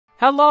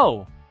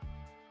Hello!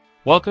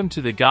 Welcome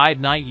to the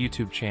GuideKnight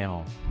YouTube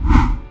channel.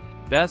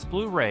 Best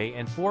Blu-ray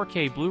and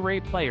 4K Blu-ray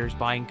players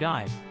buying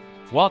guide.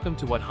 Welcome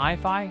to what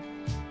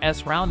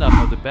Hi-Fi's roundup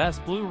of the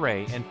best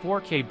Blu-ray and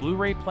 4K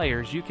Blu-ray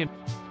players you can.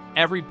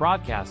 Every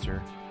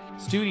broadcaster,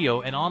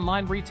 studio and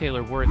online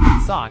retailer worth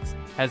its socks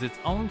has its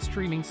own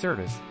streaming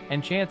service,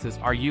 and chances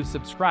are you've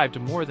subscribed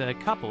to more than a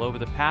couple over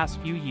the past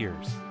few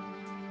years.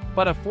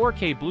 But a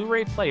 4K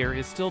Blu-ray player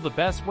is still the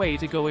best way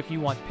to go if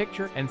you want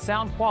picture and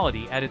sound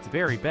quality at its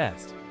very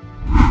best.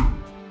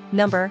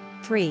 Number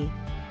 3.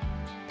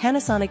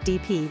 Panasonic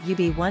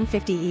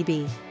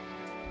DP-UB150EB.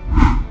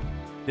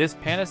 This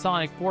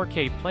Panasonic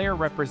 4K player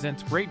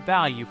represents great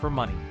value for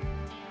money.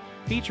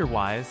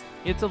 Feature-wise,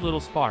 it's a little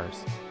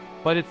sparse,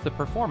 but it's the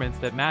performance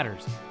that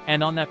matters,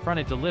 and on that front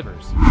it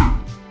delivers.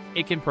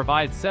 It can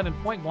provide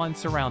 7.1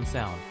 surround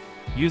sound,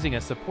 using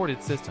a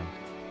supported system,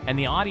 and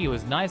the audio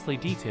is nicely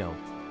detailed,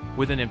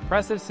 with an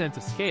impressive sense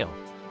of scale.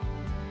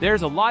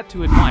 There's a lot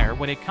to admire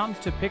when it comes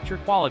to picture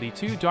quality.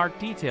 Two dark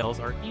details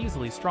are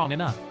easily strong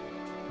enough,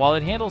 while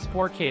it handles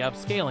 4K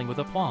upscaling with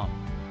aplomb.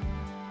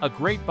 A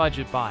great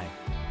budget buy.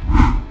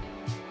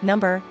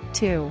 Number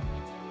 2.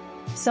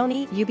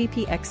 Sony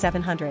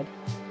UBP-X700.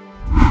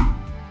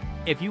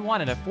 If you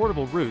want an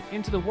affordable route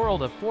into the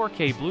world of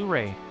 4K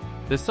Blu-ray,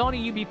 the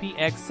Sony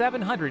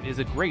UBP-X700 is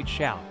a great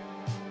shout.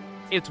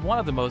 It's one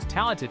of the most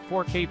talented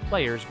 4K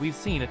players we've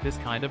seen at this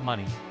kind of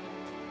money.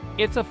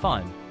 It's a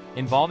fun,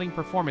 involving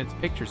performance.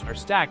 Pictures are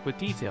stacked with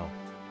detail.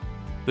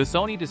 The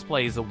Sony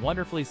displays a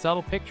wonderfully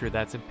subtle picture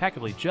that's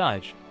impeccably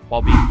judged,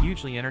 while being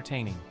hugely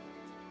entertaining.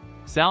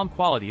 Sound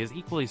quality is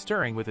equally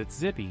stirring with its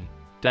zippy,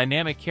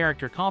 dynamic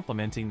character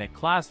complementing that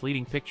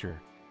class-leading picture.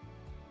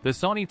 The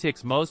Sony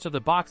ticks most of the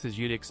boxes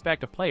you'd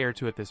expect a player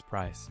to at this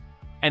price,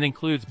 and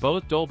includes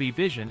both Dolby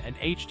Vision and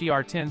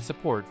HDR10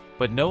 support,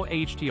 but no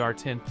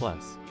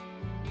HDR10+.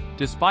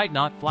 Despite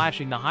not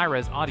flashing the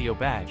high-res audio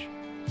badge,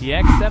 the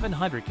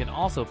X700 can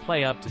also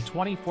play up to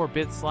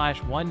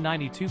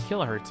 24-bit/192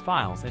 kHz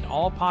files in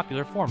all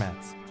popular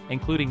formats,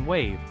 including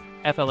WAV,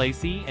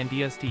 FLAC, and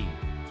DSD.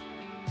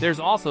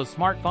 There's also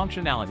smart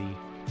functionality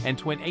and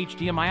twin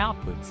HDMI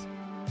outputs.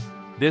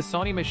 This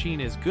Sony machine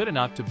is good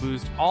enough to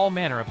boost all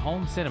manner of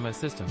home cinema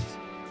systems,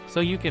 so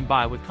you can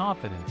buy with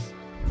confidence.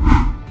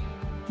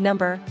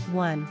 Number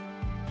 1.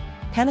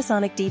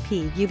 Panasonic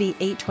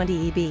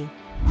DP-UB820EB.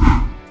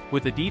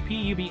 With the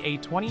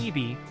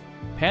DP-UB820EB,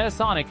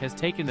 Panasonic has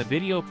taken the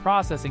video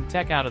processing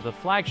tech out of the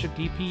flagship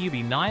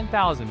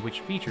DP-UB9000,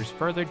 which features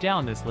further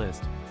down this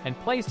list, and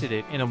placed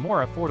it in a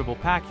more affordable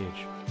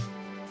package.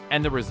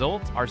 And the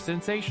results are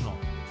sensational.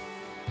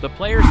 The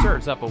player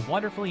serves up a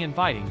wonderfully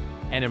inviting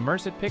and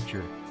immersive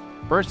picture,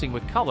 bursting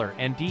with color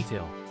and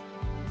detail.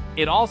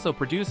 It also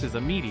produces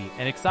a meaty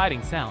and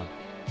exciting sound,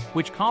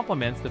 which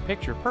complements the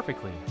picture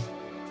perfectly.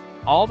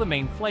 All the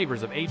main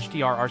flavors of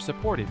HDR are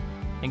supported,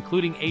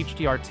 including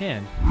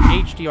HDR10,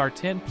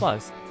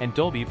 HDR10+, and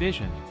Dolby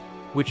Vision,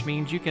 which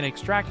means you can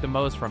extract the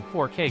most from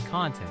 4K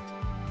content.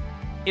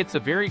 It's a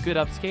very good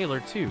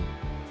upscaler too,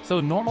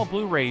 so normal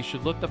Blu-rays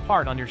should look the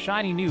part on your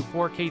shiny new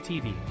 4K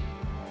TV.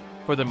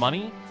 For the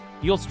money,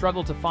 you'll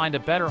struggle to find a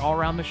better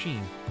all-round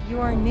machine. You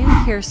are new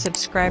here,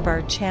 subscribe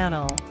our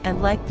channel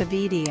and like the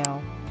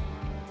video.